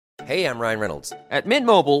Hey, I'm Ryan Reynolds. At Mint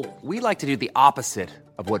Mobile, we like to do the opposite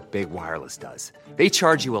of what Big Wireless does. They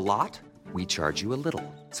charge you a lot, we charge you a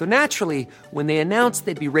little. So naturally, when they announced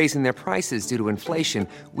they'd be raising their prices due to inflation,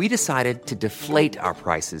 we decided to deflate our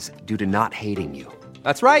prices due to not hating you.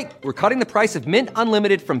 That's right. We're cutting the price of Mint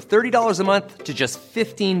Unlimited from $30 a month to just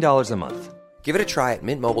 $15 a month. Give it a try at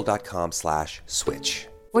mintmobile.com/switch.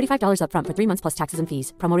 $45 up front for 3 months plus taxes and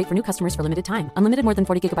fees. Promo rate for new customers for limited time. Unlimited more than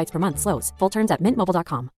 40 gigabytes per month. Slows full terms at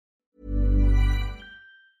mintmobile.com.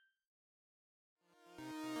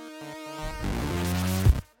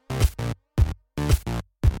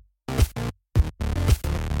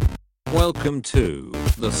 Welcome to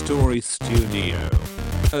the Story Studio.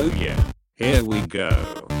 Oh yeah, here we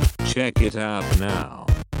go. Check it out now.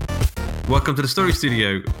 Welcome to the Story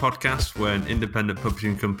Studio, a podcast where an independent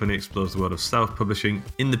publishing company explores the world of self-publishing,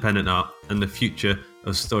 independent art, and the future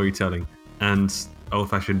of storytelling and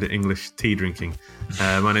old-fashioned English tea drinking.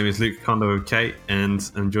 My name is Luke Kondo K,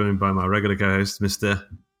 and I'm joined by my regular co-host, Mr.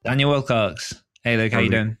 Daniel Wilcox. Hey Luke, how you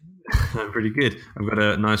doing? I'm pretty good. I've got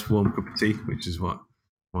a nice warm cup of tea, which is why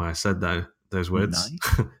I said those words.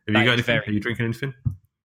 Nice. Have you got anything? Are you drinking anything?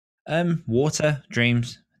 Water,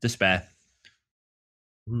 dreams, despair.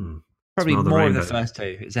 Probably Smell the more rainbow. of the first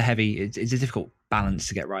two. It's a difficult balance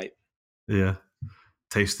to get right. Yeah.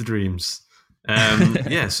 Taste the dreams.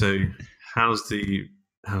 Yeah, so how's the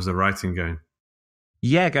writing going?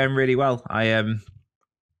 Yeah, going really well. I'm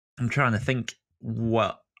trying to think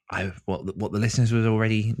what the listeners would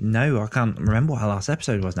already know. I can't remember what our last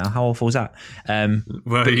episode was now. How awful was that?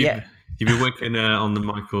 Well, you've been working on the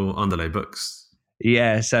Michael Anderle books.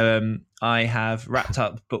 Yeah, so I have wrapped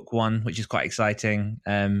up book one, which is quite exciting.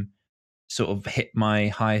 Sort of hit my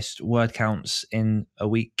highest word counts in a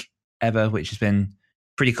week ever, which has been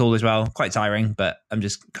pretty cool as well. Quite tiring, but I'm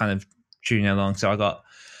just kind of tuning along. So I got,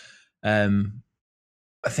 I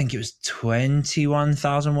think it was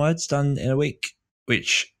 21,000 words done in a week,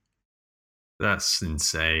 which... That's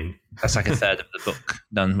insane. That's like a third of the book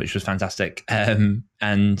done, which was fantastic. And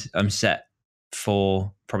I'm set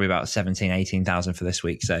for probably about 17,000, 18,000 for this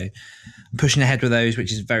week. So I'm pushing ahead with those,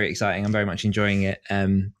 which is very exciting. I'm very much enjoying it.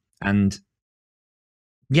 And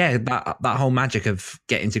yeah, that whole magic of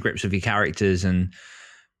getting to grips with your characters and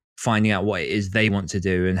finding out what it is they want to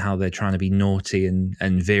do and how they're trying to be naughty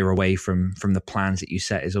and veer away from the plans that you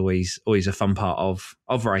set is always a fun part of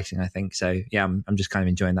writing, I think. So yeah, I'm just kind of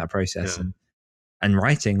enjoying that process and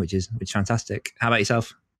writing, which is fantastic. How about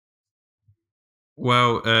yourself?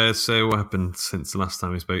 Well, so what happened since the last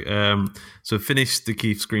time we spoke? So finished the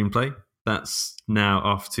Keith screenplay. That's now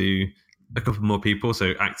off to a couple more people,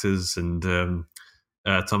 so actors and Tom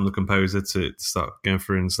the composer to start going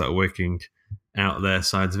through and start working out their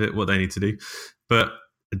sides of it, what they need to do. But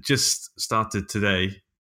I just started today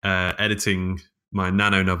editing my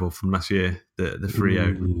nano novel from last year, the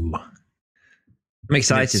Frio. I'm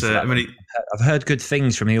excited for that. I've heard good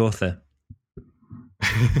things from the author.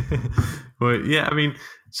 Well, yeah, I mean,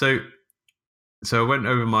 so I went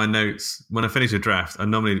over my notes. When I finish a draft, I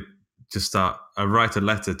normally I write a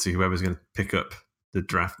letter to whoever's going to pick up the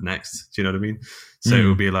draft next. Do you know what I mean? So it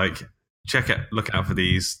will be like, look out for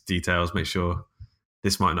these details, make sure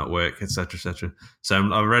this might not work, etc., etc. So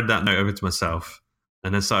I read that note over to myself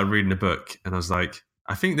and then started reading the book, and I was like,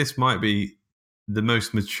 I think this might be the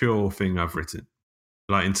most mature thing I've written.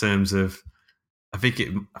 Like in terms of, I think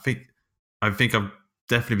I've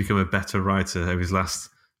definitely become a better writer over his last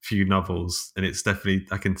few novels, and it's definitely,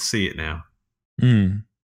 I can see it now.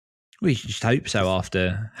 We just hope so.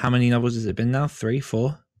 After how many novels has it been now? 3,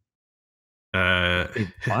 4? 5.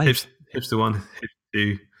 Hipster 1, Hipster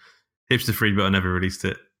 2, Hipster 3, but I never released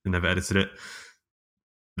it and never edited it.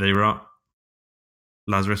 They were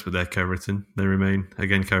Lazarus, but they're co-written. They remain,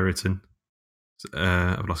 again, co-written.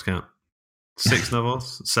 I've lost count. 6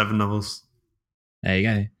 novels, 7 novels. There you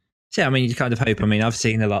go. So, I mean, you kind of hope. I mean, I've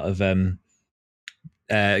seen a lot of,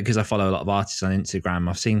 because I follow a lot of artists on Instagram,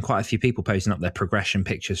 I've seen quite a few people posting up their progression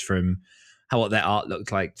pictures from what their art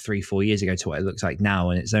looked like 3-4 years ago to what it looks like now.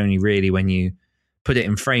 And it's only really when you put it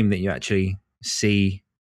in frame that you actually see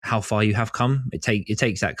how far you have come. It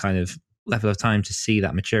takes that kind of level of time to see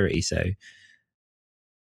that maturity. So,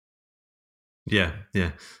 yeah,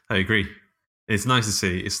 I agree. It's nice to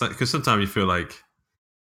see. It's like, because sometimes you feel like,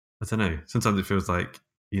 I don't know, sometimes it feels like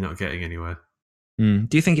you're not getting anywhere. Do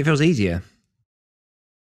you think it feels easier?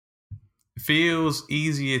 It feels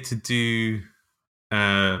easier to do.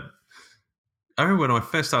 I remember when I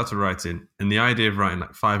first started writing, and the idea of writing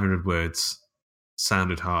like 500 words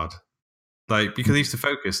sounded hard. Like, because I used to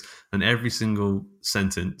focus on every single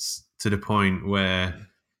sentence to the point where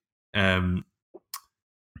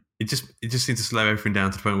it just seemed to slow everything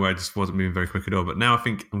down to the point where I just wasn't moving very quick at all. But now I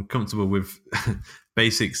think I'm comfortable with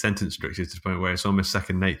basic sentence structures to the point where it's almost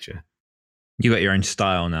second nature. You got your own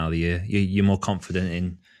style now. That you're more confident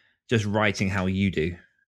in just writing how you do.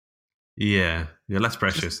 Yeah, less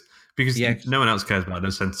precious because yeah. no one else cares about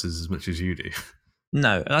those sentences as much as you do.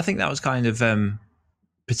 No, and I think that was kind of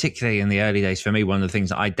particularly in the early days for me. One of the things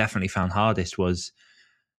that I definitely found hardest was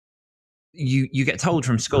you get told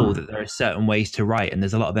from school that there are certain ways to write, and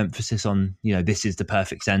there's a lot of emphasis on, this is the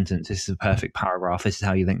perfect sentence, this is the perfect paragraph, this is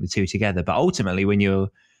how you link the two together. But ultimately, when you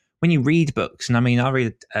read books, and I mean, I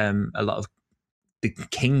read a lot of the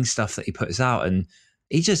King stuff that he puts out, and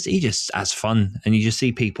he just has fun, and you just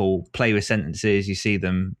see people play with sentences. You see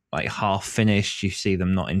them like half finished, you see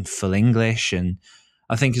them not in full English, and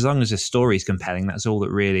I think as long as the story is compelling, that's all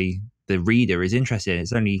that really the reader is interested in.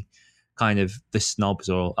 It's only kind of the snobs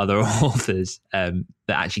or other authors that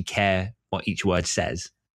actually care what each word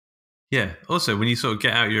says. Yeah. Also, when you sort of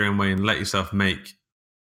get out your own way and let yourself make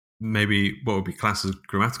maybe what would be classed as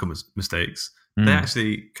grammatical mistakes, they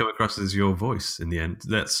actually come across as your voice in the end.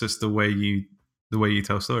 That's just the way you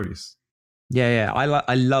tell stories. Yeah.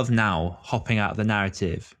 I love now hopping out of the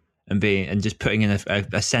narrative and just putting in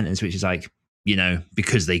a sentence which is like,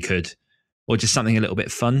 because they could, or just something a little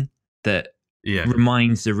bit fun that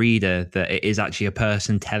reminds the reader that it is actually a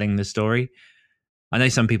person telling the story. I know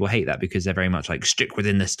some people hate that because they're very much like stick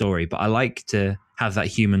within the story, but I like to have that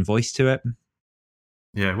human voice to it.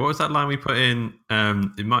 Yeah, what was that line we put in?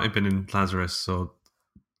 It might have been in Lazarus or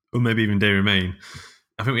maybe even Day Remain.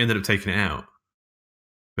 I think we ended up taking it out,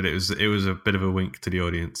 but it was a bit of a wink to the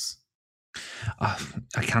audience. I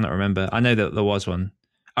cannot remember. I know that there was one.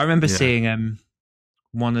 I remember seeing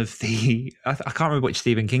one of the I can't remember which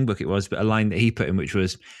Stephen King book it was, but a line that he put in which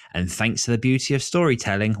was, "And thanks to the beauty of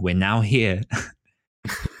storytelling, we're now here."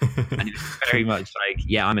 And it was very much like,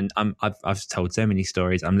 I've told so many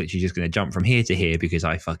stories. I'm literally just going to jump from here to here because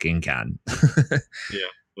I fucking can.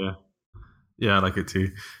 Yeah, I like it too.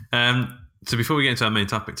 So before we get into our main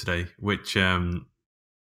topic today, which we're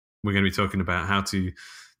going to be talking about how to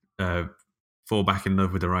fall back in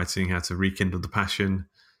love with the writing, how to rekindle the passion,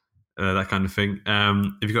 that kind of thing.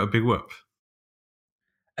 Have you got a big whoop?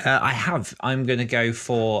 I have. I'm going to go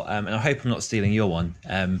for, and I hope I'm not stealing your one.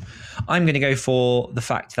 I'm going to go for the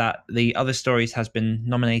fact that The Other Stories has been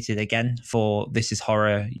nominated again for This Is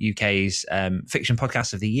Horror UK's Fiction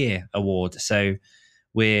Podcast of the Year award. So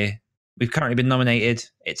we've currently been nominated.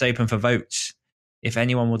 It's open for votes. If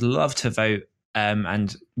anyone would love to vote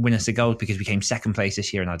and win us a gold because we came second place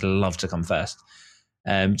this year, and I'd love to come first,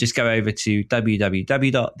 just go over to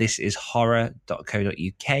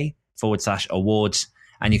www.thisishorror.co.uk/awards.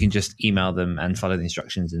 And you can just email them and follow the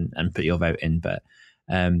instructions and put your vote in. But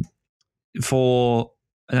we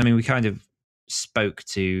kind of spoke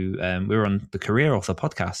to, we were on the Career Author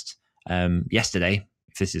podcast yesterday.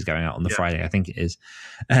 If this is going out on the Friday, I think it is.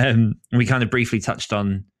 We kind of briefly touched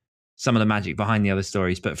on some of the magic behind The Other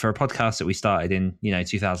Stories. But for a podcast that we started in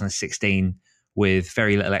 2016 with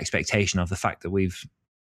very little expectation of the fact that we've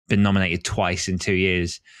been nominated twice in 2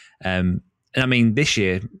 years. And I mean, this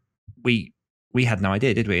year we had no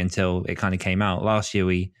idea, did we, until it kind of came out. Last year,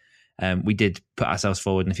 we did put ourselves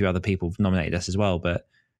forward, and a few other people nominated us as well. But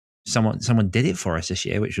someone did it for us this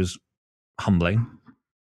year, which was humbling.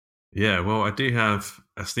 Yeah, well, I do have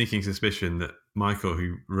a sneaking suspicion that Michael,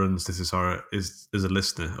 who runs This Is Horror, is a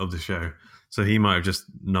listener of the show. So he might have just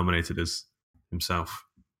nominated us himself,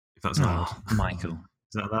 if that's allowed. Oh, Michael.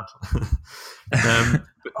 Is that allowed?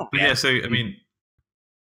 But yeah, so, I mean,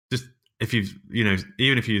 just if you've,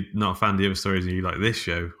 even if you're not a fan of The Other Stories and you like this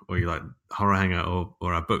show, or you like Horror Hangout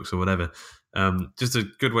or our books or whatever, just a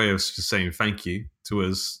good way of just saying thank you to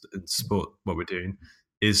us and support what we're doing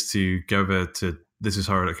is to go over to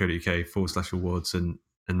thisishorror.co.uk/awards and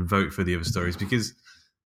vote for The Other Stories because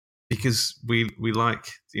we like,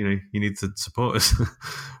 you need to support us or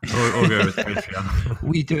go over to Patreon.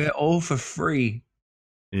 We do it all for free.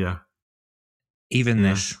 Yeah. Even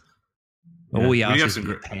this. All we ask is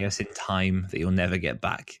you pay us in time that you'll never get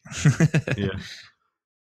back. Yeah.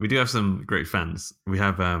 We do have some great fans. We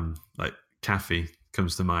have like Kathy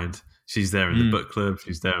comes to mind. She's there in the book club.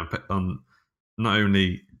 She's there on not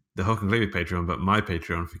only the Hulk and Cleavy Patreon, but my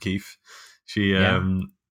Patreon for Keith. She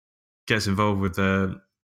gets involved with the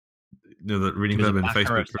reading club and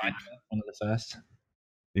Facebook group. One of the first.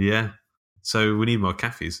 Yeah. So we need more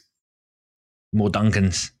Kathys. More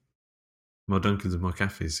Duncans. More Duncans and more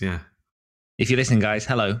Kathys, yeah. If you're listening, guys,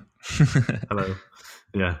 hello. Hello.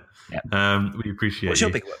 Yeah. We appreciate What's you.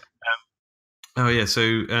 your big word?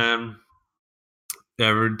 So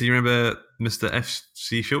Do you remember Mr.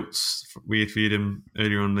 F.C. Schultz? We interviewed him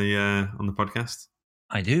earlier on the podcast.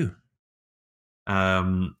 I do.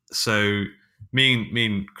 So me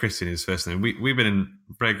and Christian, his first name, we've been in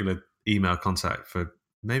regular email contact for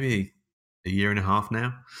maybe a year and a half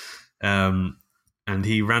now. And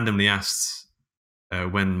he randomly asked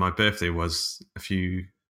when my birthday was a few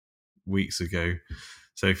weeks ago.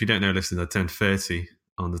 So if you don't know, listeners, I turned 30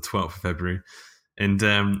 on the 12th of February. And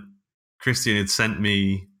Christian had sent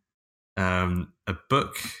me a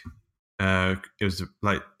book. It was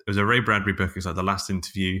a Ray Bradbury book. It was like The Last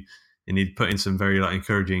Interview. And he'd put in some very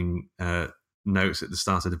encouraging notes at the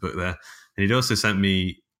start of the book there. And he'd also sent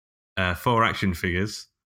me 4 action figures.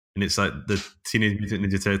 And it's like the Teenage Mutant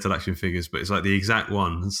Ninja Turtle action figures, but it's like the exact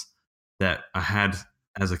ones that I had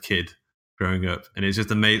as a kid growing up. And it's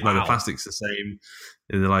just amazing. Wow. Like the plastic's the same.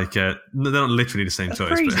 They're like, they're not literally the same That's toys,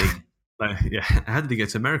 crazy. but how did he get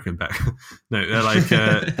to American back? No, they're like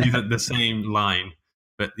the same line.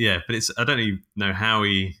 But it's, I don't even know how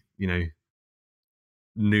he,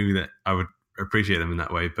 knew that I would appreciate them in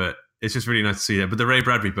that way, but it's just really nice to see that. But the Ray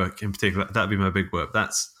Bradbury book in particular, that'd be my big work.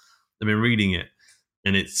 I've been reading it,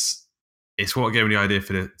 and it's what gave me the idea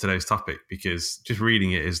for today's topic, because just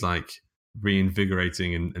reading it is like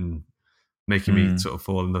reinvigorating and making me sort of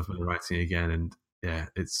fall in love with writing again. And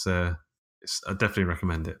it's I definitely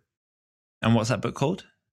recommend it. And what's that book called?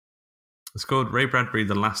 It's called Ray Bradbury: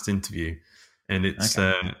 The Last Interview, and it's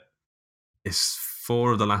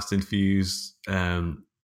 4 of the last interviews on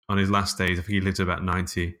his last days. I think he lived to about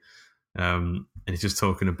 90, and he's just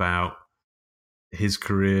talking about his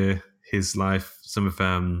career, his life, some of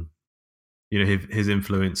his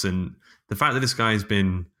influence, and the fact that this guy's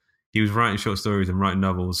he was writing short stories and writing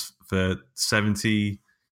novels for 70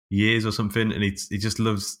 years or something, and he just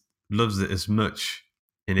loves it as much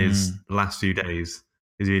in his last few days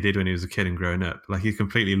as he did when he was a kid and growing up. Like, he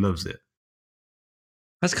completely loves it.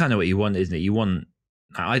 That's kind of what you want, isn't it?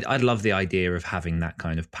 I love the idea of having that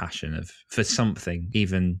kind of passion for something,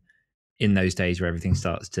 even in those days where everything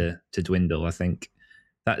starts to dwindle. I think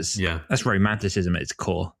that's romanticism at its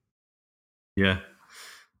core. Yeah.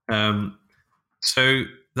 So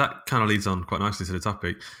that kind of leads on quite nicely to the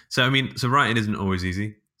topic. So, so writing isn't always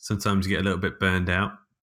easy. Sometimes you get a little bit burned out.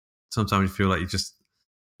 Sometimes you feel like you just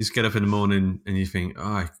get up in the morning and you think,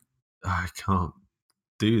 I can't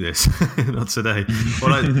do this. Not today.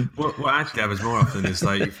 What actually happens more often is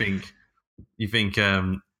like you think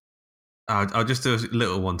I'll just do a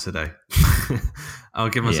little one today. I'll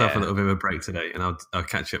give myself a little bit of a break today, and I'll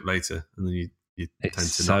catch up later. And then you tend to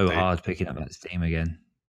so hard picking up that steam again.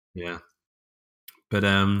 Yeah. But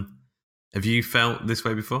have you felt this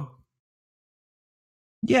way before?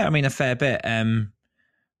 Yeah, a fair bit.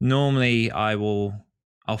 Normally I'll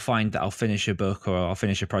find that I'll finish a book or I'll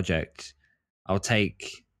finish a project. I'll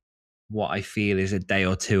take what I feel is a day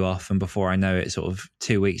or two off, and before I know it, sort of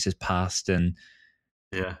 2 weeks has passed. And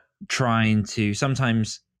trying to,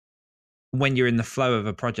 sometimes when you're in the flow of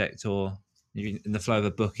a project or you're in the flow of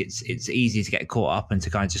a book, it's easy to get caught up and to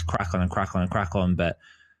kind of just crack on. But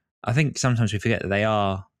I think sometimes we forget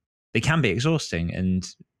that they can be exhausting, and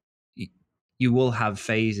you will have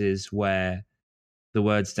phases where the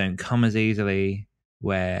words don't come as easily,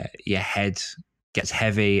 where your head gets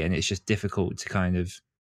heavy and it's just difficult to kind of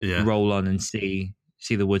roll on and see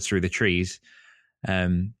the woods through the trees.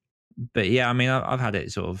 But I've had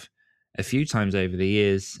it sort of a few times over the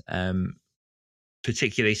years,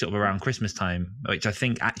 particularly sort of around Christmas time, which I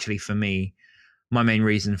think actually for me, my main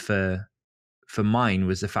reason for mine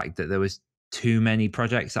was the fact that there was too many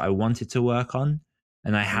projects that I wanted to work on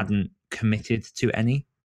and I hadn't committed to any.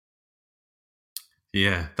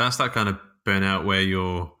 Yeah, that's that kind of burnout where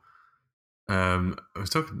you're. I was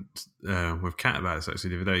talking with Kat about this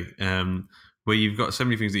actually the other day, where you've got so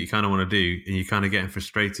many things that you kind of want to do, and you're kind of getting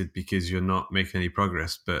frustrated because you're not making any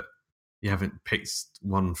progress, but you haven't picked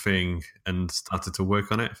one thing and started to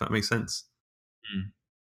work on it. If that makes sense.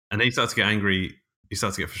 And then you start to get angry. You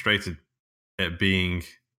start to get frustrated at being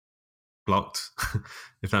blocked.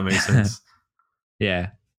 If that makes sense. Yeah.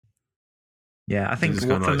 I think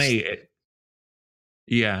for me.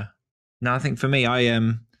 I think for me,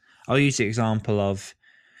 I'll use the example of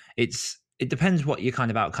it depends what your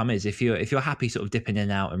kind of outcome is. If you're happy sort of dipping in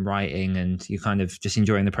and out and writing and you're kind of just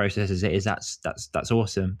enjoying the process as it is, that's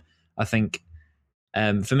awesome. I think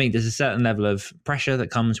for me, there's a certain level of pressure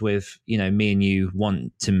that comes with, me and you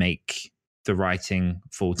want to make the writing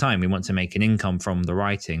full time. We want to make an income from the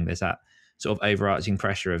writing. There's that sort of overarching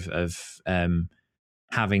pressure of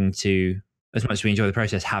having to, as much as we enjoy the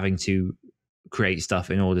process, having to create stuff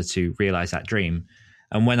in order to realize that dream.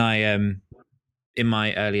 And when I in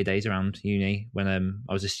my earlier days around uni, when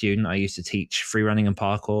I was a student, I used to teach free running and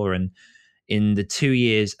parkour. And in the 2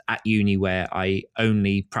 years at uni where I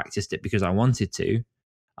only practiced it because I wanted to,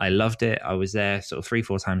 I loved it. I was there sort of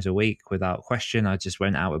 3-4 times a week without question. I just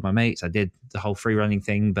went out with my mates. I did the whole free running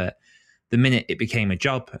thing. But the minute it became a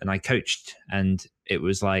job and I coached, and it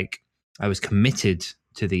was like I was committed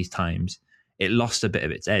to these times, it lost a bit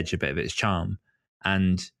of its edge, a bit of its charm.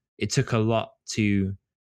 And it took a lot to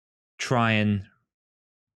try and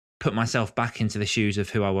put myself back into the shoes of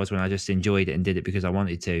who I was when I just enjoyed it and did it because I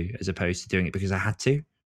wanted to, as opposed to doing it because I had to.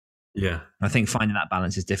 Yeah. I think finding that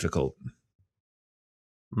balance is difficult.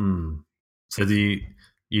 So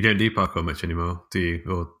you don't do parkour much anymore, do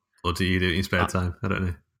you? Or do you do it in your spare time? I don't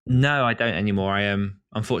know. No, I don't anymore. I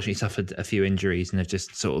unfortunately suffered a few injuries and have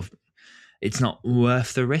just sort of, it's not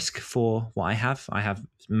worth the risk for what I have. I have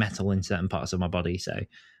metal in certain parts of my body, so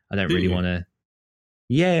I don't really want to.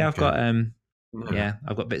 Yeah, I've got yeah,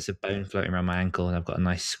 I've got bits of bone floating around my ankle, and I've got a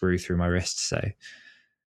nice screw through my wrist. So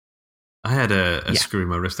I had a screw in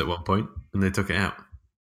my wrist at one point, and they took it out.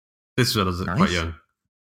 This was when I was quite young.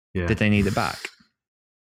 Yeah. Did they need it back?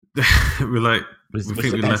 We're like, Was we think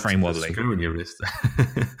the we bed left frame a wobbly? screw in your wrist.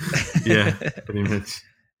 Yeah, pretty much.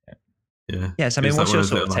 Yeah. Yes, I mean, It's what's like your one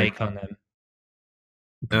sort of of those take on them?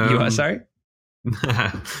 You are sorry?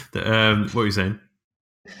 What were you saying?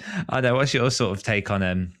 I know. What's your sort of take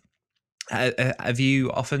on have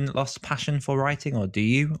you often lost passion for writing, or do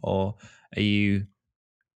you, or are you?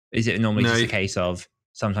 Is it normally just a case of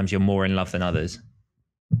sometimes you're more in love than others?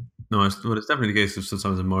 No, it's definitely the case of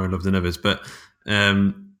sometimes I'm more in love than others. But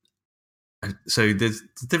so there's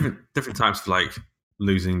different types of like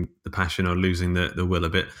losing the passion or losing the will a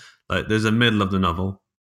bit. Like there's a middle of the novel,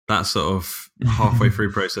 that's sort of halfway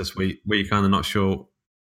through process where you're kind of not sure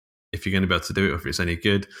if you're going to be able to do it or if it's any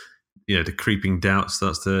good. You know, the creeping doubt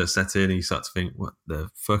starts to set in, and you start to think, "What the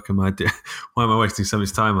fuck am I doing? Why am I wasting so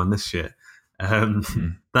much time on this shit?"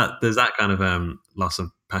 That there's that kind of loss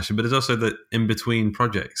of passion, but there's also the in between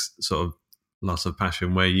projects sort of loss of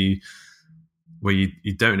passion where you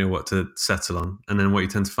don't know what to settle on, and then what you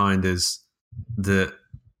tend to find is that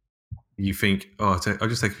you think, "Oh, I'll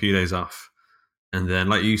just take a few days off," and then,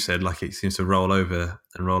 like you said, like it seems to roll over,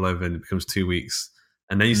 and it becomes 2 weeks,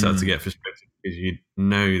 and then you start to get frustrated because you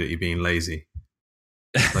know that you're being lazy,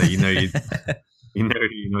 like you know you're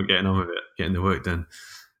not getting on with it, getting the work done.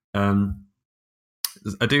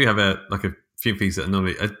 I do have a few things that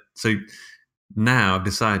normally. So now I've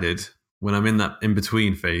decided when I'm in that in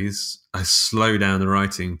between phase, I slow down the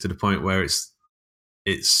writing to the point where it's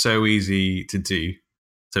so easy to do.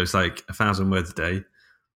 So it's like 1,000 words a day.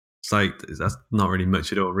 It's like that's not really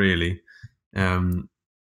much at all, really.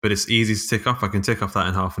 But it's easy to tick off. I can tick off that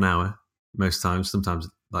in half an hour most times. Sometimes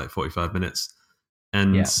like 45 minutes,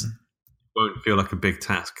 and it won't feel like a big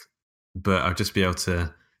task. But I'll just be able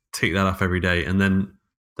to tick that off every day, and then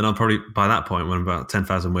I'll probably by that point when I'm about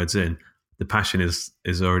 10,000 words in, the passion is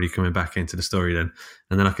already coming back into the story then,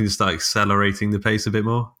 and then I can just start accelerating the pace a bit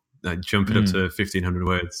more, like jumping up to 1,500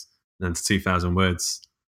 words, and then to 2,000 words,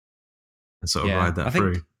 and sort of ride that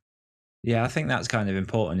through. I think that's kind of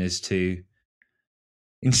important, is to,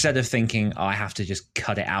 instead of thinking, I have to just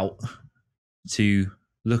cut it out, to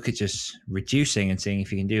look at just reducing and seeing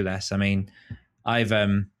if you can do less. I mean,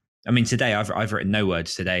 today I've written no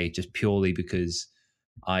words today, just purely because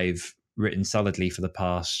I've written solidly for the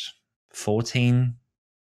past 14,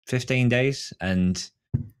 15 days. And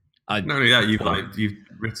not only that, you've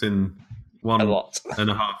written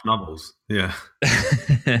 1.5 novels. Yeah.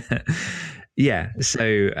 Yeah.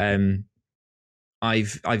 So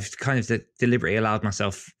I've kind of deliberately allowed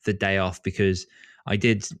myself the day off, because I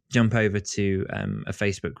did jump over to a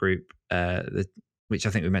Facebook group, which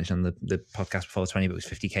I think we mentioned on the podcast before, the 20 Books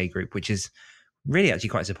 50K group, which is really actually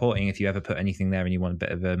quite supporting if you ever put anything there and you want a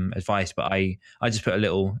bit of advice. But I just put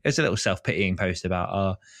it was a little self-pitying post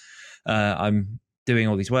about, I'm doing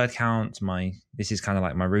all these word counts. This is kind of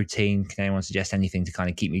like my routine. Can anyone suggest anything to kind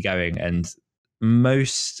of keep me going? And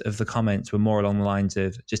most of the comments were more along the lines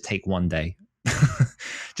of, just take one day.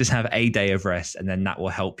 Just have a day of rest, and then that will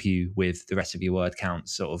help you with the rest of your word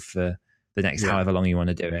counts sort of for the next however long you want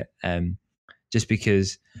to do it. Just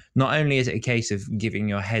because not only is it a case of giving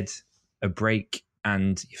your head a break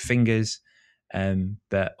and your fingers,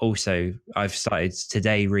 but also I've started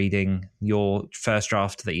today reading your first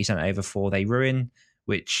draft that you sent over for They Ruin,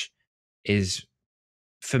 which is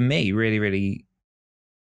for me really, really,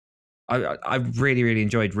 I really, really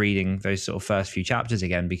enjoyed reading those sort of first few chapters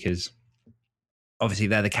again, because obviously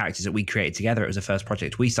they're the characters that we created together. It was the first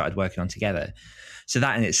project we started working on together. So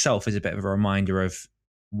that in itself is a bit of a reminder of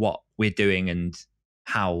what we're doing and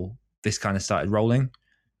how this kind of started rolling.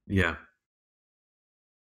 Yeah.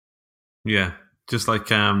 Yeah. Just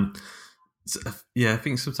like, I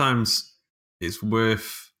think sometimes it's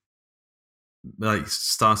worth like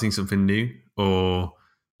starting something new, or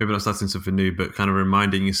maybe not starting something new, but kind of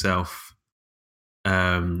reminding yourself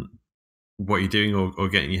what you're doing, or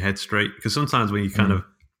getting your head straight. Because sometimes when you kind of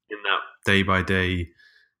in that day by day,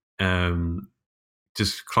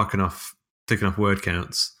 just ticking off word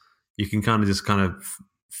counts, you can kind of just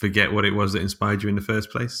forget what it was that inspired you in the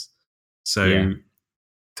first place. So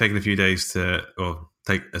taking a few days or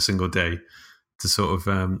take a single day to sort of,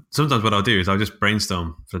 sometimes what I'll do is I'll just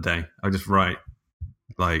brainstorm for the day. I'll just write,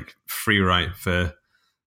 like free write for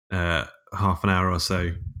half an hour or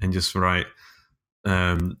so, and just write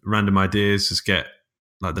random ideas, just get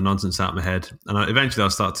like the nonsense out of my head. And eventually I'll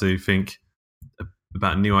start to think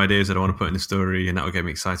about new ideas that I want to put in the story, and that will get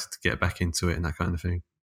me excited to get back into it and that kind of thing.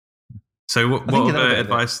 So what other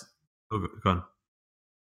advice? Oh, go on.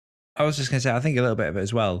 I was just going to say, I think a little bit of it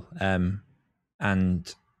as well.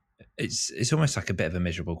 And it's almost like a bit of a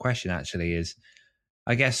miserable question, actually, is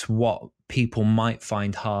I guess what people might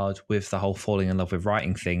find hard with the whole falling in love with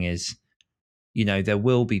writing thing is, there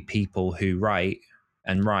will be people who write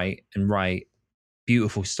and write and write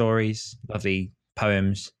beautiful stories, lovely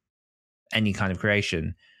poems, any kind of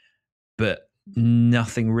creation, but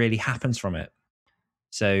nothing really happens from it.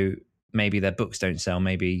 So maybe their books don't sell,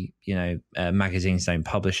 maybe, magazines don't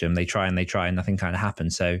publish them. They try and nothing kind of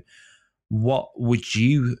happens. So what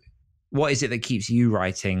is it that keeps you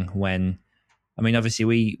writing when, I mean, obviously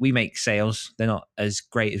we make sales. They're not as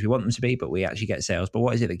great as we want them to be, but we actually get sales. But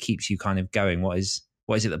what is it that keeps you kind of going? What is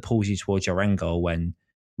it that pulls you towards your end goal when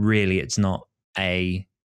really it's not a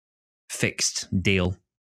fixed deal?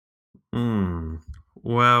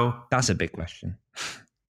 Well, that's a big question.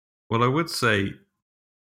 Well, I would say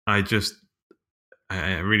I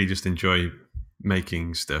really just enjoy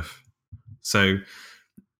making stuff. So,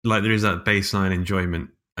 like, there is that baseline enjoyment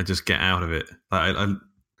I just get out of it. Like,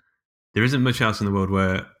 there isn't much else in the world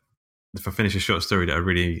where if I finish a short story that I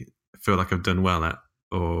really feel like I've done well at,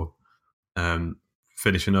 or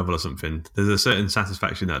finish a novel or something, there's a certain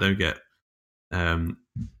satisfaction that I don't get,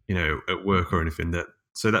 at work or anything.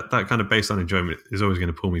 So that kind of baseline enjoyment is always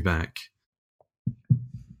going to pull me back.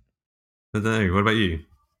 I don't know. What about you?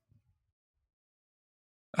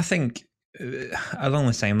 I think along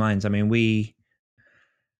the same lines. I mean,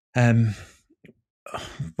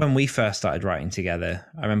 when we first started writing together,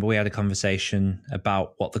 I remember we had a conversation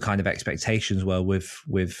about what the kind of expectations were with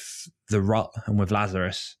The Rot and with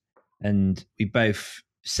Lazarus. And we both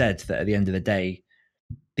said that at the end of the day,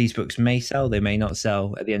 these books may sell, they may not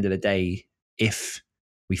sell. At the end of the day, if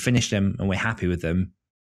we finish them and we're happy with them,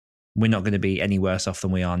 we're not going to be any worse off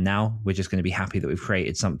than we are now. We're just going to be happy that we've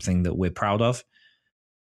created something that we're proud of.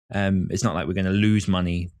 It's not like we're going to lose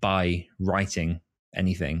money by writing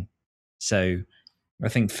anything. So I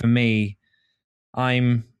think for me, I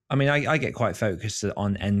get quite focused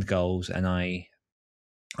on end goals, and I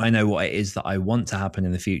know what it is that I want to happen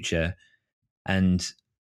in the future. And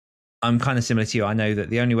I'm kind of similar to you. I know that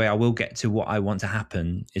the only way I will get to what I want to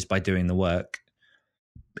happen is by doing the work.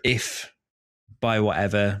 If by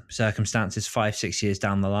whatever circumstances, 5-6 years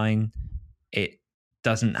down the line, it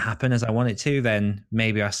doesn't happen as I want it to, then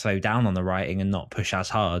maybe I slow down on the writing and not push as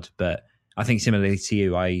hard. But I think similarly to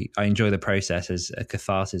you, I enjoy the process as a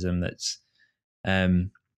catharsis that's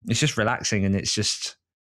it's just relaxing, and it's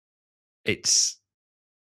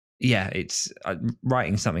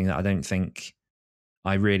writing something that I don't think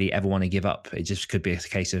I really ever want to give up. It just could be a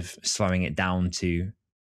case of slowing it down to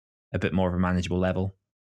a bit more of a manageable level.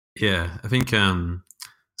 Yeah, I think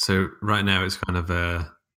so right now it's kind of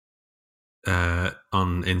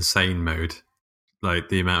on insane mode, like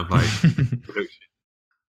the amount of like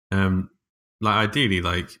production. Like ideally,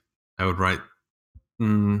 like I would write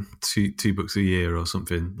two books a year or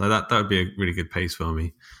something like that. That would be a really good pace for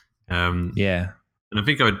me. Yeah, and I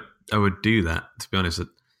think I would do that, to be honest.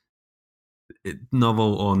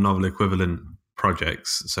 Novel or novel equivalent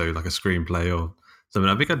projects, so like a screenplay or something.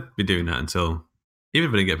 I think I'd be doing that until, even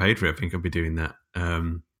if I didn't get paid for it, I think I'd be doing that.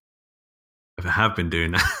 If I have been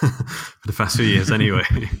doing that for the past few years anyway.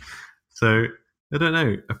 So I don't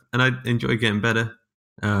know, and I enjoy getting better.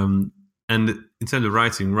 And in terms of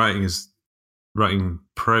writing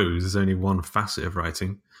prose is only one facet of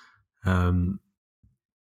writing. I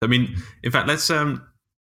mean, in fact, let's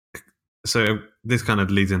so this kind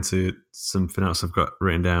of leads into something else I've got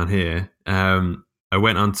written down here. I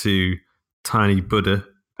went on to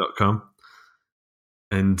tinybuddha.com,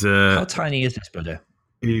 and how tiny is this Buddha?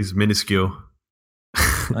 He's minuscule.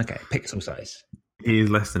 Okay, pixel size. he is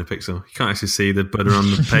less than a pixel. You can't actually see the butter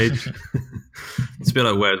on the page. It's a bit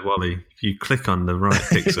like Where's Wally? If you click on the right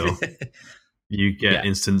pixel, you get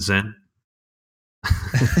instant zen.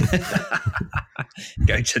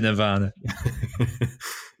 Go to Nirvana.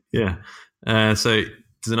 Yeah. So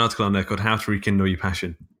there's an article on there called How to Rekindle Your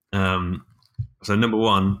Passion. So number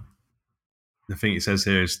one, the thing it says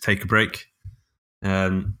here is take a break.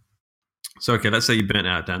 So, okay, let's say you burnt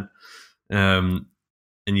out, Dan, and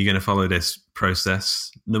you're going to follow this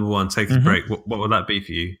process. Number one, take a break. What would that be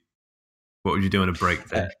for you? What would you do on a break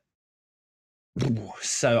then?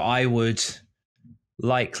 So I would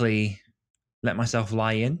likely let myself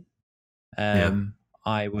lie in.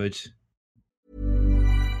 I would.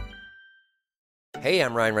 Hey,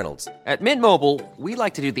 I'm Ryan Reynolds. At Mint Mobile, we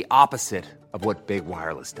like to do the opposite of what Big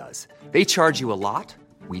Wireless does. They charge you a lot,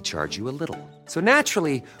 we charge you a little. So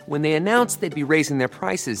naturally, when they announced they'd be raising their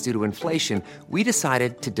prices due to inflation, we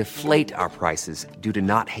decided to deflate our prices due to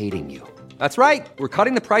not hating you. That's right. We're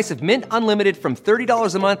cutting the price of Mint Unlimited from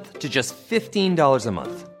 $30 a month to just $15 a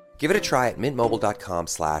month. Give it a try at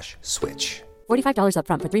mintmobile.com/switch. $45 up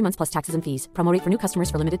front for 3 months plus taxes and fees. Promo rate for new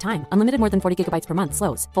customers for limited time. Unlimited more than 40 gigabytes per month.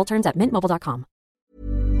 Slows full terms at mintmobile.com.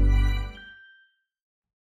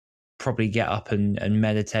 Probably get up and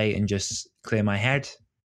meditate and just clear my head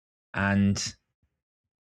and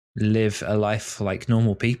live a life like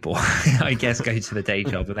normal people. I guess go to the day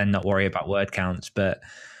job and then not worry about word counts. But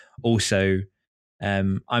also,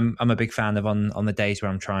 I'm a big fan of on the days where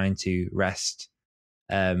I'm trying to rest.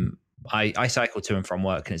 I cycle to and from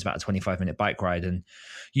work, and it's about a 25-minute bike ride. And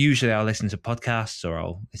usually I'll listen to podcasts or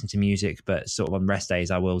I'll listen to music, but sort of on rest days,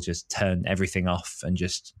 I will just turn everything off and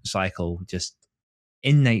just cycle, just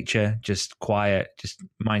in nature, just quiet, just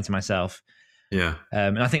mind to myself. Yeah.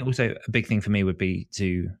 And I think also a big thing for me would be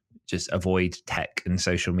to just avoid tech and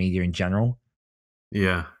social media in general.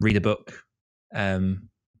 Yeah. Read a book, and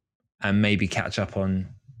maybe catch up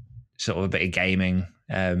on sort of a bit of gaming.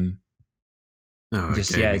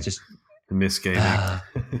 Just miss gaming.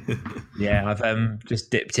 Yeah, I've just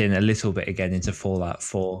dipped in a little bit again into Fallout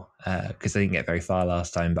 4 because I didn't get very far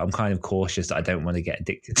last time. But I'm kind of cautious that I don't want to get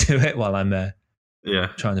addicted to it while I'm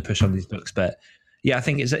trying to push on these books. But yeah, I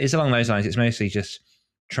think it's along those lines. It's mostly just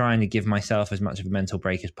trying to give myself as much of a mental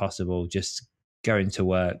break as possible. Just going to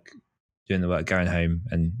work, doing the work, going home,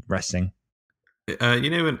 and resting. When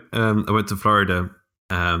I went to Florida,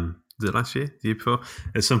 was it last year, the year before?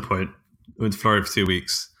 At some point, I went to Florida for 2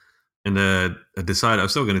 weeks, and I decided I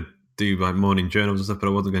was still going to do like morning journals and stuff, but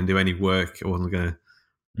I wasn't going to do any work. I wasn't going to.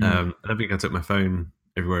 I don't think I took my phone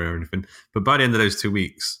everywhere or anything. But by the end of those 2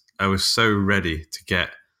 weeks, I was so ready to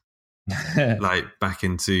get like back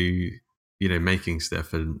into making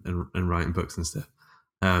stuff and writing books and stuff.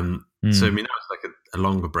 So I mean that was like a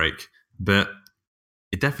longer break, but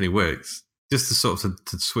it definitely works. Just to sort of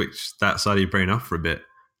to switch that side of your brain off for a bit,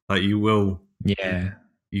 like you will get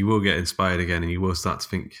inspired again, and you will start to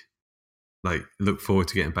think, like, look forward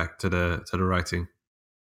to getting back to the writing.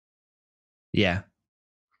 Yeah.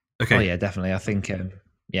 Okay. Oh yeah, definitely. I think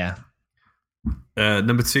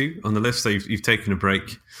number 2 on the list. So you've taken a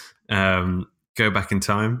break. Go back in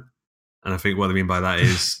time, and I think what I mean by that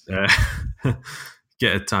is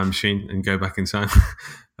get a time machine and go back in time.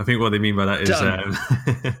 I think what they mean by that is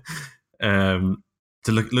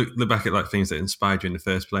to look back at like things that inspired you in the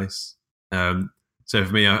first place. So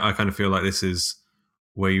for me, I kind of feel like this is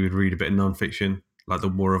where you would read a bit of nonfiction, like The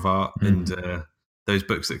War of Art, and those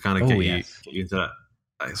books that kind of get you into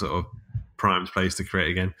that sort of prime place to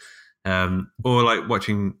create again. Or like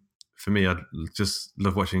watching. For me, I just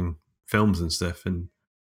love watching films and stuff, and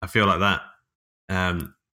I feel like that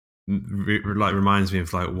reminds me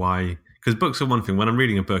of like why. Because books are one thing. When I'm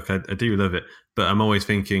reading a book, I do love it, but I'm always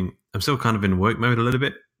thinking I'm still kind of in work mode a little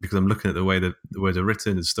bit because I'm looking at the way the words are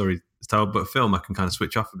written and the story is told. But a film, I can kind of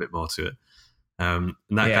switch off a bit more to it, and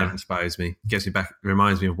that kind of inspires me, gets me back,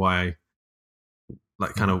 reminds me of why I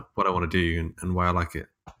like kind of what I want to do and why I like it.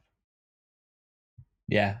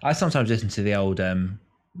 Yeah, I sometimes listen to the old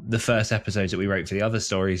the first episodes that we wrote for the other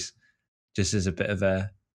stories, just as a bit of a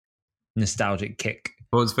nostalgic kick.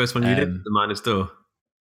 What was the first one you did? The Miner's Door.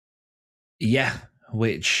 Yeah,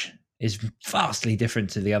 which is vastly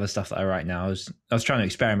different to the other stuff that I write now. I was trying to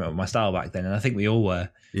experiment with my style back then, and I think we all were.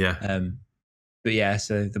 Yeah. But yeah,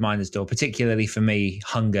 so The Miner's Door, particularly for me,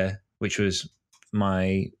 Hunger, which was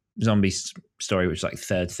my zombie story, which was like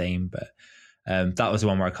third theme, but that was the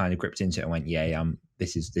one where I kind of gripped into it and went,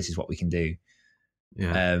 this is what we can do.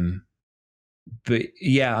 Yeah. But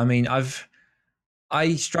yeah, I mean,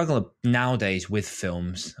 I struggle nowadays with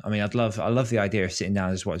films. I mean, I love the idea of sitting down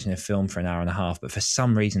and just watching a film for an hour and a half, but for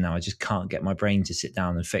some reason now I just can't get my brain to sit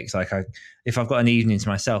down and fix. Like if I've got an evening to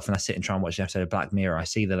myself and I sit and try and watch an episode of Black Mirror, I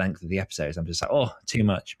see the length of the episodes. I'm just like, oh, too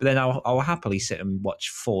much. But then I'll happily sit and watch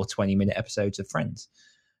 4 20-minute episodes of Friends.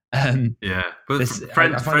 Yeah, but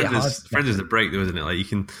Friends is the break, though, isn't it? Like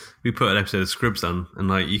we put an episode of Scrubs on, and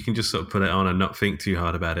like you can just sort of put it on and not think too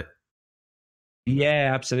hard about it.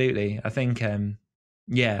 Yeah, absolutely. I think,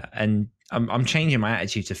 yeah, and I'm changing my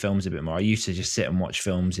attitude to films a bit more. I used to just sit and watch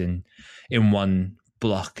films in one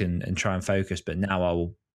block and try and focus, but now I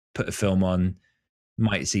will put a film on,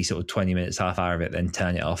 might see sort of 20 minutes, half hour of it, then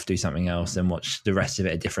turn it off, do something else, then watch the rest of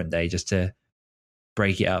it a different day just to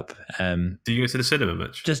break it up. Do you go to the cinema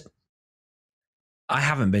much? I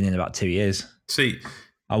haven't been in about 2 years. See,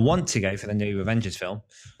 I want to go for the new Avengers film.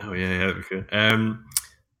 Oh yeah, that'd be good.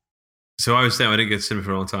 So I was saying I didn't go to cinema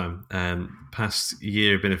for a long time. Past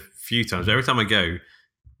year, I've been a few times. Every time I go,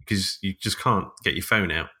 because you just can't get your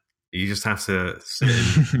phone out. You just have to sit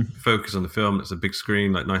and focus on the film. It's a big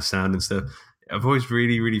screen, like nice sound and stuff. I've always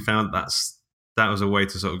really, really found that was a way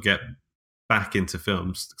to sort of get back into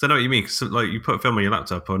films. Because I know what you mean. Cause, like you put a film on your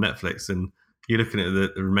laptop or Netflix, and you're looking at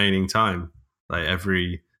the remaining time. Like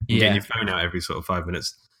getting your phone out every sort of 5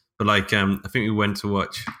 minutes. But like, I think we went to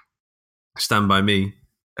watch Stand By Me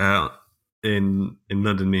in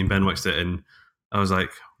London. Me and Ben watched it, and I was like,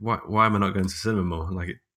 why am I not going to cinema more?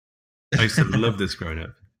 Like, I used to love this growing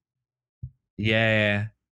up. Yeah.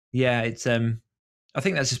 It's I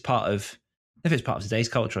think that's just part of, if it's part of today's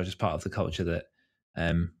culture or just part of the culture that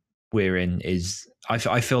we're in, is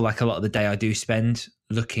I feel like a lot of the day I do spend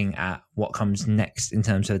looking at what comes next in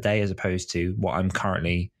terms of the day, as opposed to what I'm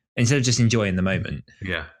currently, instead of just enjoying the moment.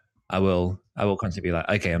 Yeah, I will constantly be like,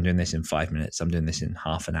 okay, I'm doing this in 5 minutes, I'm doing this in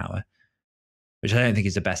half an hour, which I don't think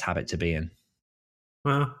is the best habit to be in.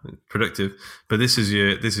 Well, productive, but this is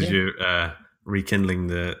your rekindling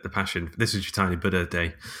the passion. This is your tiny Buddha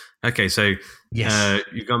day. Okay, so yes,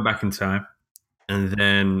 you've gone back in time, and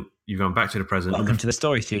then you've gone back to the present. Welcome to the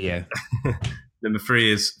story studio. Number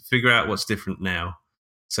 3 is figure out what's different now.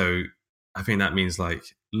 So I think that means like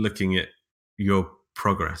looking at your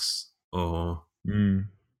progress, or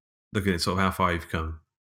looking at sort of how far you've come.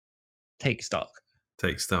 Take stock.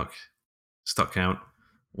 Stock count.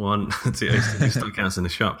 1, 2. I used to do stock counts in the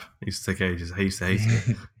shop. It used to take ages. I used to hate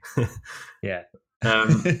it. Yeah.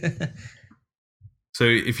 So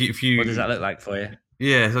if you what does that look like for you?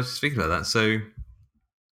 Yeah, so I was just thinking about that. So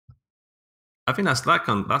I think that's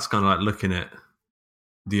kind of like looking at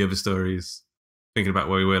the other stories, thinking about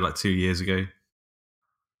where we were like 2 years ago,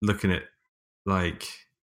 looking at like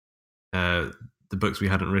the books we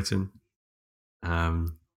hadn't written.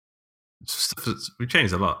 We've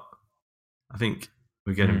changed a lot. I think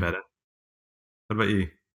we're getting better. What about you?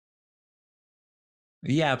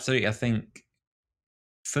 Yeah, absolutely. I think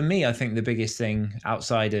for me, the biggest thing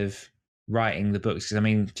outside of writing the books, because I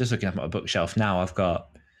mean, just looking up at my bookshelf now, I've got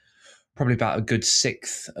probably about a good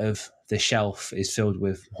 1/6 of the shelf is filled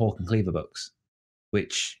with Hawke and Cleaver books,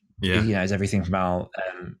 which is everything from our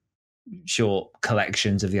short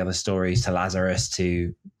collections of the other stories to Lazarus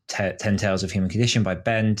to 10 Tales of Human Condition by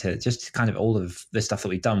Ben, to just kind of all of the stuff that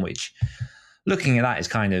we've done, which looking at that is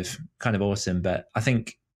kind of awesome. But I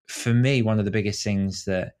think for me, one of the biggest things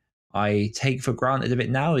that I take for granted a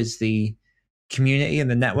bit now is the community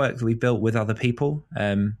and the network that we built with other people.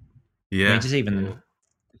 I mean, just even the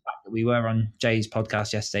fact that we were on Jay's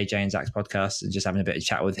podcast yesterday, Jay and Zach's podcast, and just having a bit of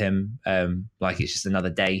chat with him, like it's just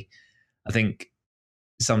another day. I think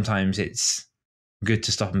sometimes it's good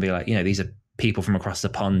to stop and be like, these are people from across the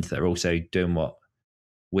pond that are also doing what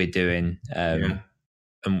we're doing.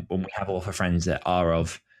 And when we have author friends that are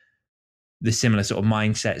of the similar sort of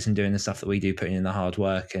mindsets and doing the stuff that we do, putting in the hard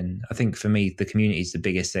work. And I think for me, the community is the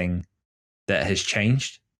biggest thing that has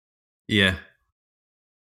changed. Yeah.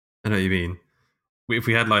 I know what you mean. If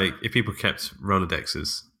people kept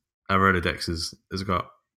Rolodexes, our Rolodexes has got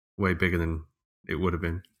way bigger than it would have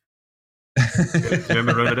been. Do you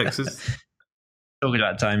remember Rolodexes? Talking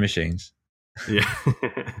about time machines. Yeah.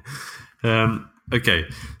 Okay.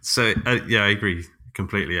 So, I agree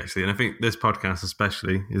completely, actually. And I think this podcast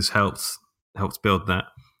especially has helped build that.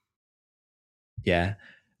 Yeah.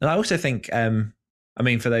 And I also think,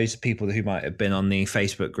 for those people who might have been on the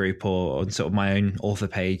Facebook group or on sort of my own author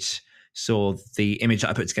page, saw the image that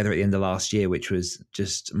I put together at the end of last year, which was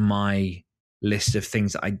just my list of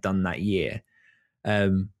things that I'd done that year,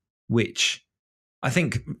 which I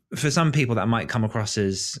think for some people that might come across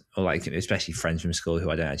as, or like, especially friends from school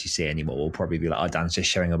who I don't actually see anymore, will probably be like, oh, Dan's just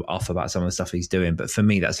showing off about some of the stuff he's doing. But for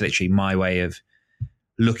me, that's literally my way of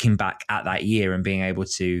looking back at that year and being able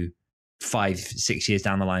to 5-6 years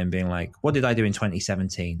down the line being like, what did I do in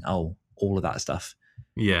 2017? Oh, all of that stuff.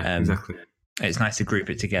 Yeah, exactly. It's nice to group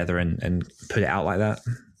it together and put it out like that.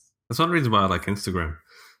 That's one reason why I like Instagram.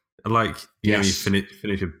 I like, you know, you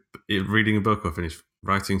finish reading a book or finish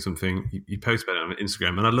writing something, you post about it on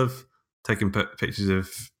Instagram. And I love taking pictures of,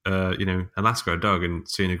 Alaska, a dog, and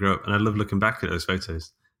seeing her grow up. And I love looking back at those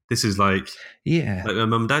photos. This is like my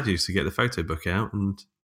mum and dad used to get the photo book out. And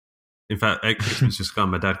in fact, at Christmas just gone,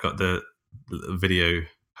 my dad got the video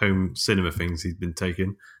home cinema things he'd been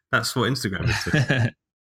taking. That's what Instagram is to.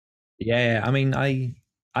 Yeah, I mean, I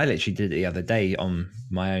literally did it the other day on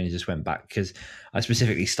my own. I just went back because I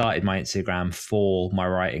specifically started my Instagram for my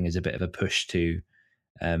writing as a bit of a push to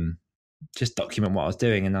just document what I was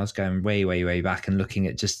doing. And I was going way, way, way back and looking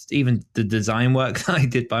at just even the design work that I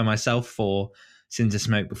did by myself for Cinder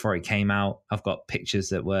Smoke before it came out. I've got pictures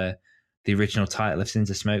that were the original title of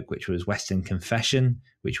Cinder Smoke, which was Western Confession,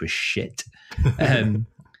 which was shit.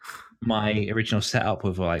 My original setup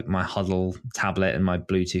with like my Huddle tablet and my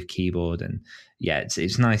Bluetooth keyboard, and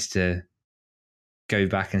it's nice to go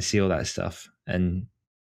back and see all that stuff and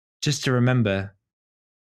just to remember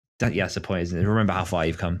that. That's the point, isn't it? Remember how far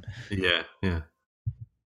you've come. Yeah.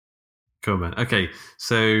 Cool, man. Okay,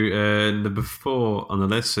 so number 4 on the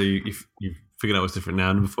list. So you've figured out what's different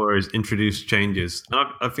now. Number 4 is introduce changes, and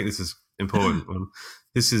I think this is important one.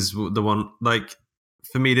 This is the one, like,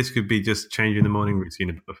 for me, this could be just changing the morning routine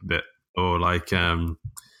up a bit, or like trying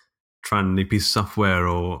a new piece of software,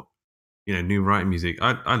 or new writing music.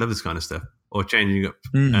 I love this kind of stuff, or changing up.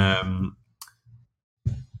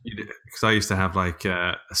 Because I used to have like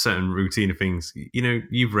a certain routine of things.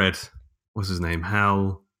 You've read, what's his name,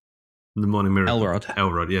 Hal, the Morning Miracle.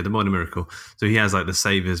 Elrod, yeah, the Morning Miracle. So he has like the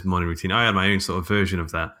Savers morning routine. I had my own sort of version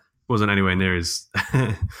of that. Wasn't anywhere near as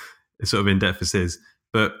sort of in depth as his,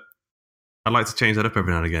 but I like to change that up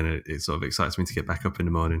every now and again. It sort of excites me to get back up in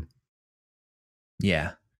the morning.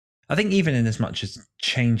 Yeah. I think even in as much as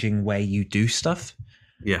changing where you do stuff.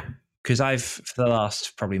 Yeah. Because I've, for the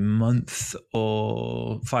last probably month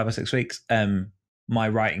or 5 or 6 weeks, my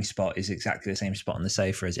writing spot is exactly the same spot on the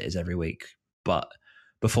sofa as it is every week. But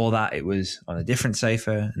before that, it was on a different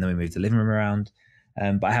sofa, and then we moved the living room around.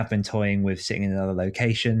 But I have been toying with sitting in another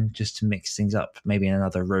location just to mix things up, maybe in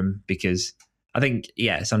another room, because I think,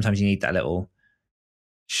 sometimes you need that little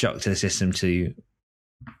shock to the system to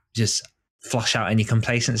just flush out any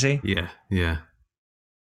complacency. Yeah.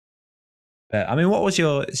 But I mean, what was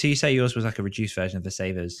so you say yours was like a reduced version of the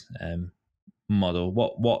Savers model.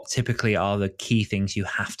 What typically are the key things you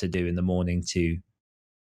have to do in the morning to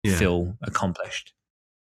feel accomplished?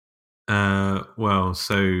 Well,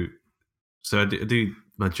 so I do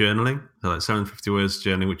my journaling, so like 750 words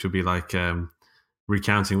journaling, which would be like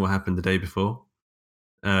recounting what happened the day before.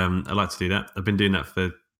 I like to do that. I've been doing that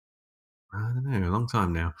for, I don't know, a long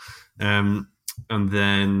time now. And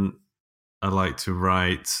then I like to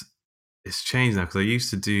write. It's changed now because I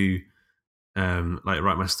used to do like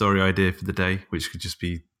write my story idea for the day, which could just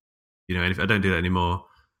be, and if I don't do that anymore.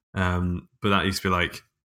 But that used to be like,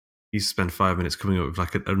 used to spend 5 minutes coming up with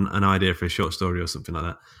like an idea for a short story or something like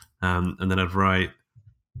that. And then I'd write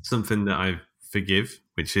something that I forgive,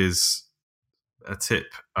 which is a tip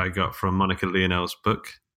I got from Monica Leonel's book,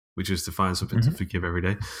 which is to find something to forgive every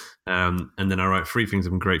day. And then I write 3 things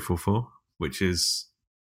I'm grateful for, which is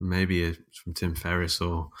maybe from Tim Ferriss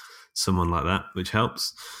or someone like that, which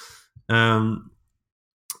helps. And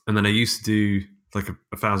then I used to do like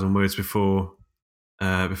 1,000 words before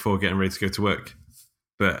getting ready to go to work,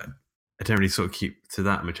 but I don't really sort of keep to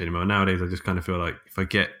that much anymore. Nowadays, I just kind of feel like if I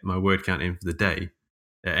get my word count in for the day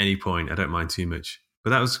at any point, I don't mind too much.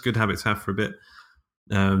 But that was a good habit to have for a bit.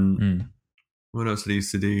 What else did I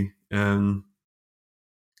used to do?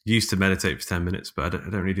 Used to meditate for 10 minutes, but I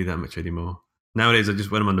don't really do that much anymore. Nowadays,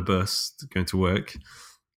 when I'm on the bus going to work,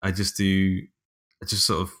 I just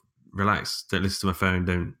sort of relax, don't listen to my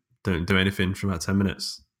phone, don't do anything for about 10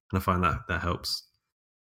 minutes. And I find that helps.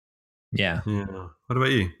 Yeah. What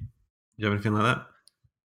about you? Do you have anything like that?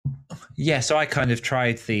 Yeah, so I kind of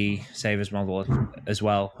tried the Savers model as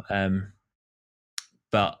well,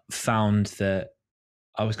 but found that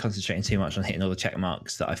I was concentrating too much on hitting all the check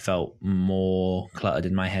marks that I felt more cluttered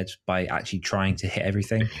in my head by actually trying to hit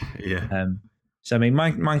everything. Yeah. So I mean,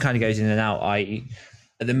 mine kind of goes in and out.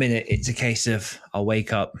 At the minute, it's a case of I'll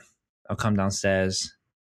wake up, I'll come downstairs.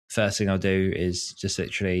 First thing I'll do is just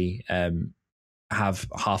literally have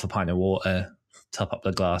half a pint of water, top up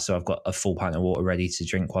the glass, so I've got a full pint of water ready to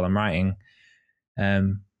drink while I'm writing.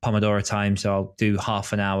 Pomodoro time, so I'll do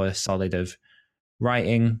half an hour solid of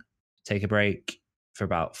writing, take a break, for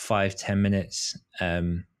about 5-10 minutes,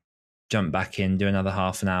 jump back in, do another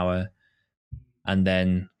half an hour, and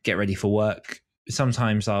then get ready for work.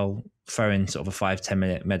 Sometimes I'll throw in sort of a 5-10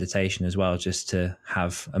 minute meditation as well, just to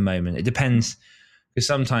have a moment. It depends, because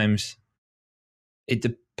sometimes it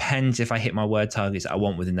depends if I hit my word targets that I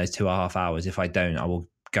want within those 2.5 hours. If I don't, I will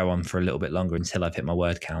go on for a little bit longer until I've hit my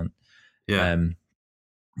word count. Yeah.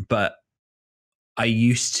 But I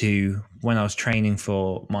used to, when I was training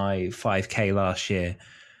for my 5K last year,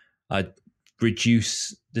 I'd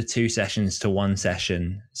reduce the 2 sessions to 1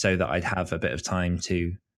 session so that I'd have a bit of time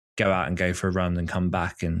to go out and go for a run and come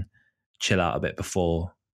back and chill out a bit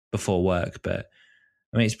before work. But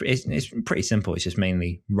I mean, it's pretty simple. It's just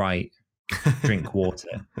mainly drink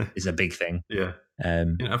water is a big thing. Yeah.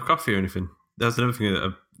 You don't have coffee or anything? That's another thing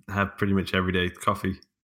that I have pretty much every day, coffee.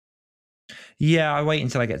 Yeah, I wait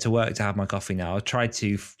until I get to work to have my coffee now. I've tried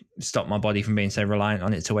to stop my body from being so reliant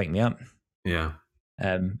on it to wake me up. Yeah.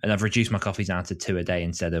 And I've reduced my coffees down to 2 a day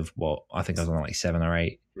instead of what I think I was on like 7 or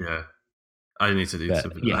 8. Yeah. I need to do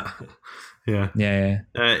something like that. Yeah. Yeah.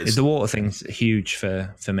 The water thing's huge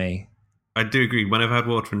for me. I do agree. When I've had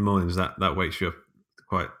water in the mornings, that wakes you up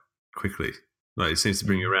quite quickly. Like, it seems to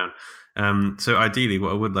bring you around. So ideally,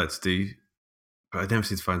 what I would like to do, but I never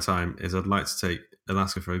seem to find time, is I'd like to take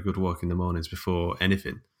Alaska for a good walk in the mornings before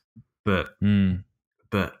anything. But I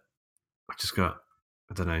just got,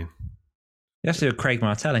 I don't know. You have to do a Craig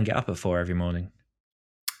Martell and get up at 4 every morning.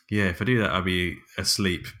 Yeah, if I do that, I'll be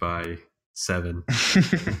asleep by 7.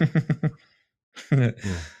 Yeah.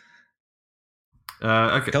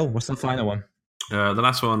 Okay. Cool. What's the final one? The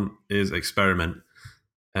last one is experiment.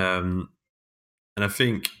 And I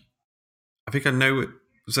think I know it.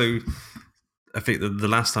 So I think the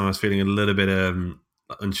last time I was feeling a little bit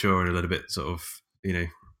unsure and a little bit sort of,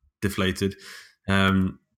 deflated.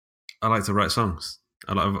 I like to write songs.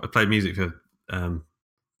 I played music for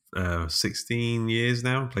 16 years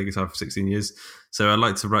now. Play guitar for 16 years. So I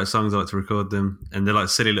like to write songs. I like to record them, and they're like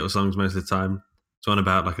silly little songs most of the time. It's one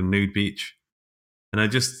about like a nude beach, and I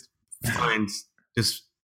just find just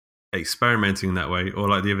experimenting that way. Or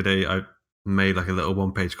like the other day, I made like a little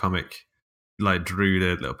 1-page comic, like drew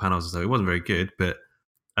the little panels and stuff. It wasn't very good, but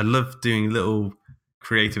I love doing little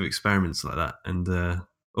creative experiments like that. And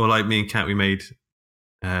or like me and Kat, we made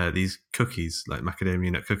these cookies, like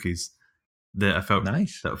macadamia nut cookies, that I felt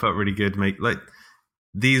nice. That felt really good. Make like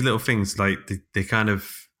these little things, like they kind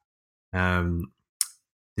of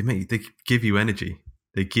they give you energy.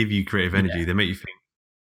 They give you creative energy. Yeah. They make you think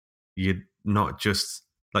you're not just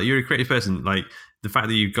like you're a creative person. Like the fact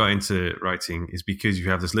that you got into writing is because you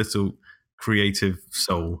have this little creative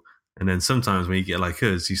soul, and then sometimes when you get like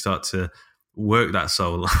us, you start to work that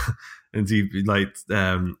soul. And you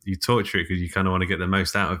you torture it because you kind of want to get the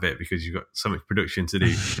most out of it because you've got so much production to do.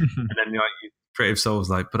 And then your creative soul's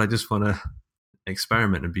like, but I just want to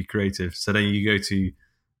experiment and be creative. So then you go to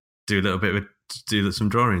do some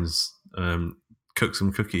drawings, cook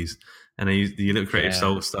some cookies, and then your little creative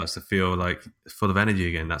soul starts to feel like full of energy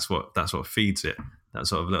again. That's what feeds it. That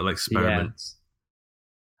sort of little experiments.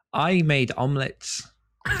 Yeah. I made omelets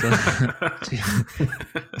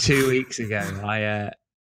 2 weeks ago.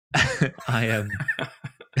 I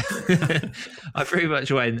pretty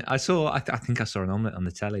much went. I think I saw an omelette on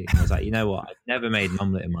the telly, and I was like, you know what? I've never made an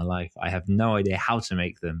omelette in my life. I have no idea how to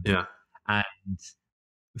make them. Yeah. And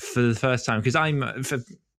for the first time, because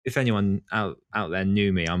if anyone out there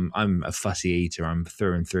knew me, I'm a fussy eater. I'm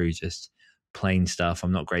through and through just plain stuff.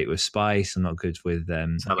 I'm not great with spice. I'm not good with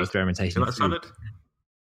experimentation.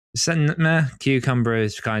 Salad? Cucumber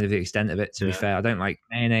is kind of the extent of it, to be fair. I don't like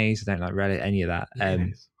mayonnaise. I don't like relish, any of that.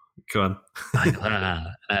 Go on.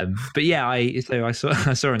 But yeah, I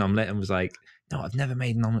saw an omelette and was like, no, I've never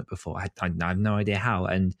made an omelette before. I have no idea how.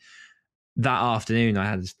 And that afternoon, I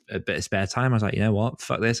had a bit of spare time. I was like, you know what?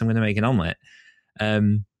 Fuck this. I'm going to make an omelette.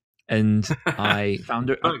 And I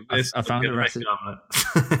found I found a recipe.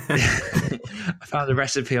 I found a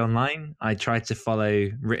recipe online. I tried to follow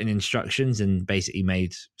written instructions and basically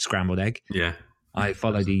made scrambled egg. Yeah. I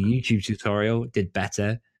followed a YouTube tutorial, did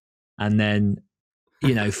better, and then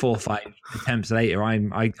 4 or 5 attempts later, I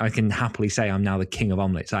can happily say I'm now the king of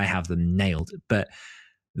omelets. I have them nailed. But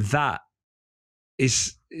that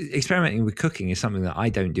is experimenting with cooking is something that I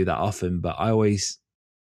don't do that often, but I always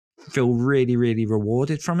feel really, really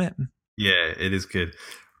rewarded from it. Yeah, it is good.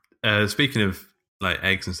 Speaking of like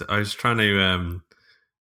eggs and stuff, I was trying to.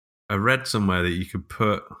 I read somewhere that you could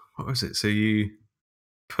put, what was it? So you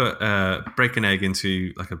put break an egg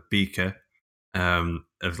into like a beaker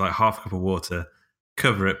of like half a cup of water,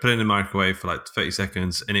 cover it, put it in the microwave for like 30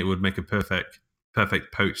 seconds, and it would make a perfect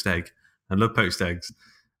poached egg. I love poached eggs.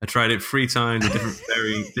 I tried it 3 times with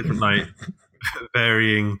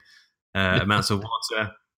varying amounts of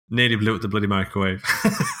water. Nearly blew up the bloody microwave.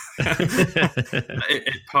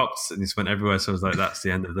 it popped and just went everywhere. So I was like, "That's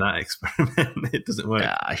the end of that experiment. It doesn't work."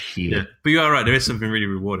 Yeah, but you are right. There is something really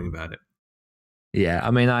rewarding about it. Yeah,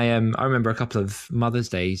 I mean, I remember a couple of Mother's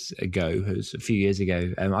Days ago, it was a few years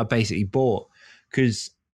ago, I basically bought, because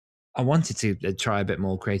I wanted to try a bit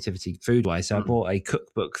more creativity food-wise, so I bought a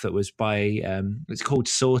cookbook that was by, it's called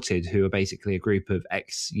Sorted, who are basically a group of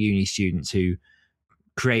ex-uni students who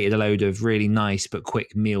created a load of really nice but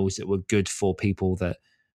quick meals that were good for people that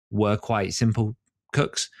were quite simple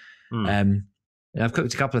cooks. And I've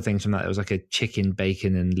cooked a couple of things from that. There was like a chicken,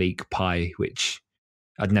 bacon, and leek pie, which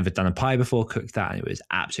I'd never done a pie before, cooked that, and it was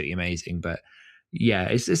absolutely amazing. But yeah,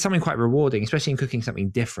 it's something quite rewarding, especially in cooking something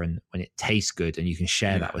different when it tastes good and you can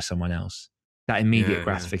share that with someone else. That immediate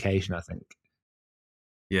gratification, I think.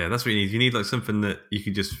 Yeah, that's what you need. You need like something that you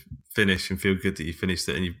can just finish and feel good that you finished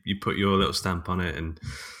it, and you put your little stamp on it. And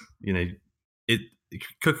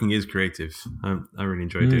cooking is creative. I really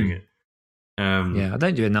enjoy doing it. I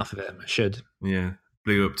don't do enough of it. I should. Yeah,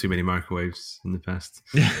 blew up too many microwaves in the past.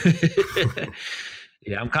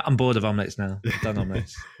 Yeah, I'm bored of omelettes now. I've done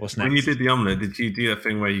omelettes. What's next? When you did the omelette, did you do that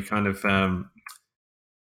thing where you kind of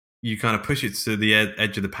push it to the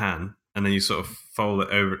edge of the pan, and then you sort of fold it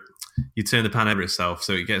over? You turn the pan over itself,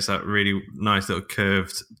 so it gets that really nice little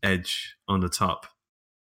curved edge on the top.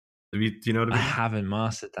 Do you know what I mean? I haven't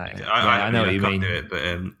mastered that yet. I know what you mean. Do it, but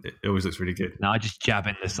it always looks really good. No, I just jab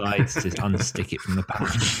in the sides to unstick it from the pan.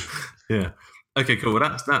 Yeah. Okay, cool.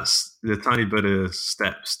 Well, that's the tiny bit of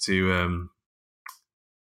steps to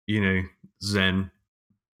Zen,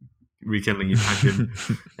 rekindling your passion.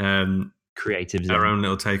 Creative Zen. Our own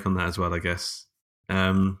little take on that as well, I guess.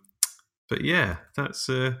 But yeah, that's.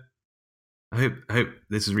 I hope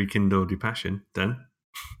this has rekindled your passion, then.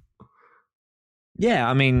 Yeah,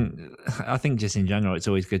 I mean, I think just in general, it's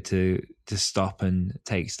always good to stop and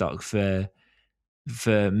take stock. For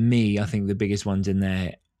me, I think the biggest ones in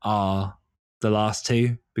there are the last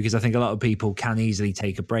two, because I think a lot of people can easily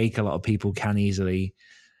take a break. A lot of people can easily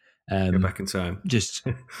go back in time. Just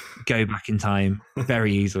go back in time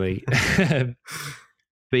very easily.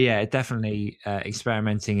 But yeah, definitely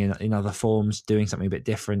experimenting in other forms, doing something a bit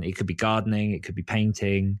different. It could be gardening, it could be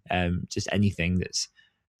painting, just anything that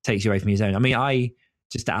takes you away from your zone. I mean,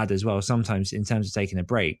 just to add as well, sometimes in terms of taking a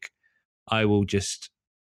break, I will just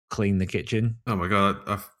clean the kitchen. Oh my God,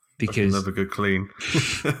 I love a good clean.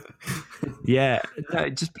 Yeah, no,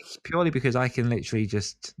 just purely because I can literally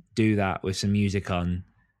just do that with some music on.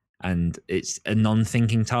 And it's a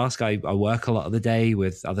non-thinking task. I work a lot of the day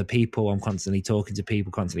with other people. I'm constantly talking to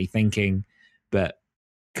people, constantly thinking. But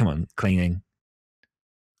come on, cleaning.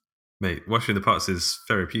 Mate, washing the pots is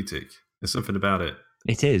therapeutic. There's something about it.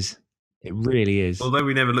 It is. It really is. Although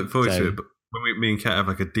we never look forward to it, but when me and Kat have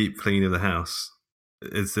like a deep clean of the house,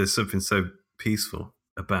 there's something so peaceful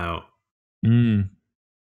about living,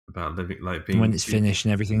 like being. When it's finished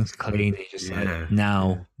and everything's clean, it's just like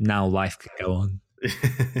now life can go on.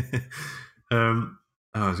 I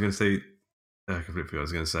was going to say, I completely forgot what I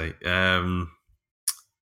was going to say.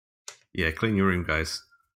 Yeah, clean your room, guys.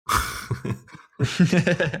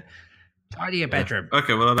 Tidy your bedroom.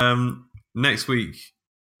 Okay, well, next week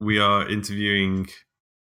we are interviewing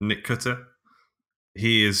Nick Cutter.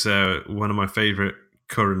 He is one of my favourite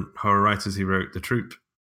current horror writers. He wrote The Troop,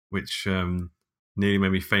 which nearly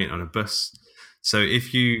made me faint on a bus. So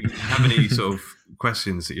if you have any sort of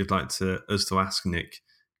questions that you'd like us to ask Nick,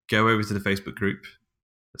 go over to the Facebook group.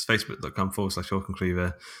 It's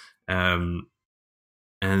facebook.com/Orkencleaver. And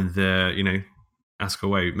ask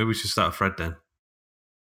away. Maybe we should start a thread then.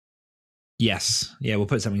 Yes. Yeah, we'll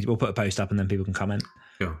put a post up and then people can comment.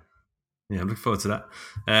 Cool. Yeah, I'm looking forward to that.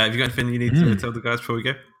 Have you got anything you need to tell the guys before we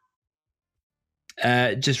go?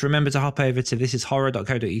 Just remember to hop over to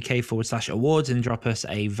thisishorror.co.uk/awards and drop us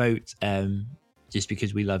a vote, just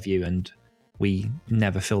because we love you and we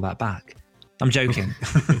never feel that back. I'm joking.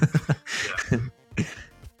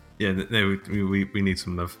 Yeah, no, we need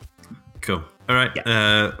some love. Cool. All right,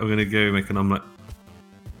 I'm going to go make an omelette.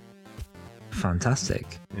 Fantastic.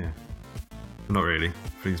 Yeah. Not really.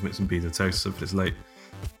 Please make some pizza toast if it's late.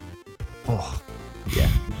 Oh, yeah.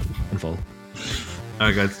 I'm full. All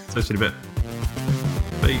right, guys. Touch you in a bit.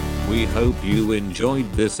 Bye. We hope you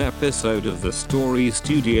enjoyed this episode of the Story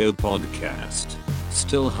Studio podcast.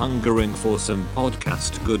 Still hungering for some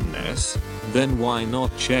podcast goodness? Then why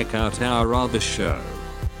not check out our other show,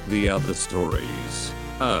 The Other Stories?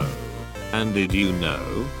 Oh, and did you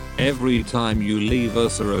know, every time you leave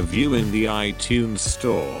us a review in the iTunes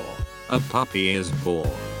store, a puppy is born.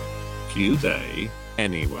 Cute, eh?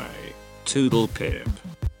 Anyway, toodle pip.